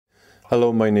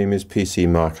Hello, my name is PC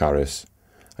Mark Harris.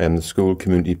 I am the school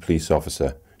community police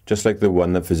officer, just like the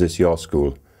one that visits your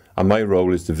school, and my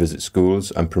role is to visit schools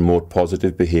and promote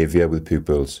positive behaviour with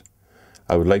pupils.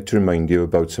 I would like to remind you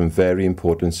about some very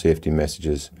important safety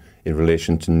messages in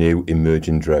relation to new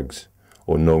emerging drugs,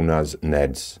 or known as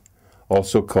NEDs,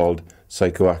 also called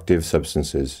psychoactive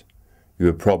substances. You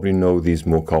will probably know these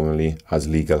more commonly as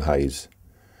legal highs.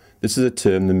 This is a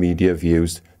term the media have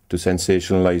used to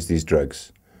sensationalise these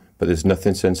drugs, but there's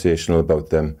nothing sensational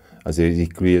about them, as they are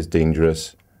equally as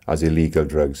dangerous as illegal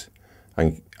drugs,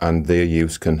 and their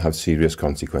use can have serious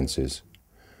consequences.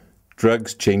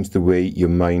 Drugs change the way your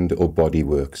mind or body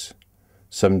works.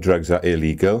 Some drugs are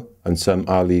illegal and some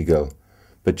are legal,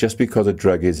 but just because a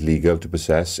drug is legal to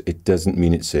possess, it doesn't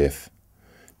mean it's safe.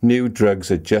 New drugs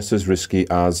are just as risky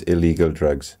as illegal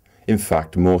drugs, in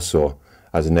fact more so,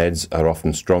 as NEDs are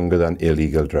often stronger than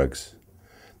illegal drugs.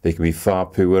 They can be far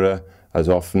purer, as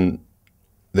often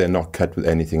they're not cut with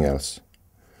anything else.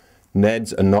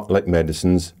 NEDs are not like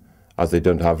medicines, as they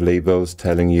don't have labels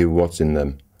telling you what's in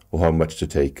them or how much to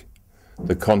take.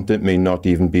 The content may not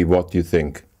even be what you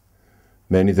think.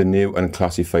 Many of the new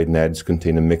unclassified NEDs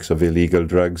contain a mix of illegal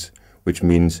drugs, which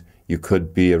means you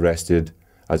could be arrested,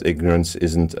 as ignorance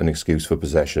isn't an excuse for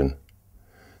possession.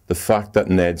 The fact that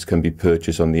NEDs can be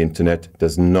purchased on the internet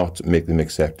does not make them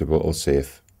acceptable or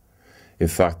safe. In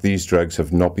fact, these drugs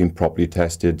have not been properly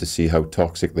tested to see how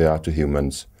toxic they are to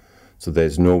humans, so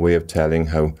there's no way of telling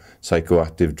how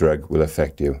psychoactive drug will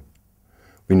affect you.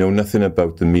 We know nothing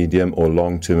about the medium or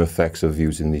long-term effects of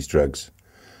using these drugs.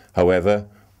 However,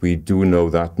 we do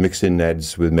know that mixing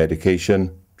NEDs with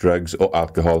medication, drugs or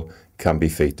alcohol can be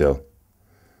fatal.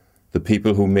 The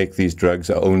people who make these drugs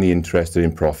are only interested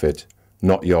in profit,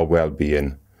 not your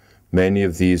well-being. Many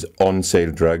of these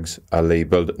on-sale drugs are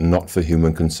labelled not for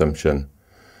human consumption,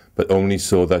 but only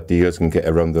so that dealers can get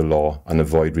around the law and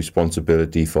avoid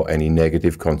responsibility for any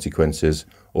negative consequences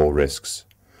or risks.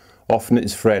 Often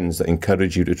it's friends that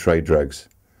encourage you to try drugs.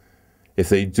 If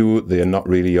they do, they are not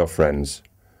really your friends.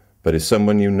 But if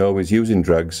someone you know is using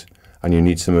drugs and you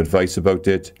need some advice about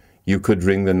it, you could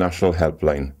ring the National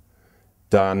Helpline,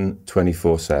 Dan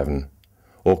 24/7,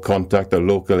 or contact a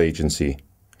local agency,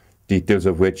 details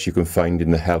of which you can find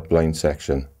in the helpline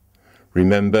section.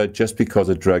 Remember, just because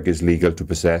a drug is legal to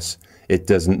possess, it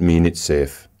doesn't mean it's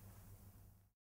safe.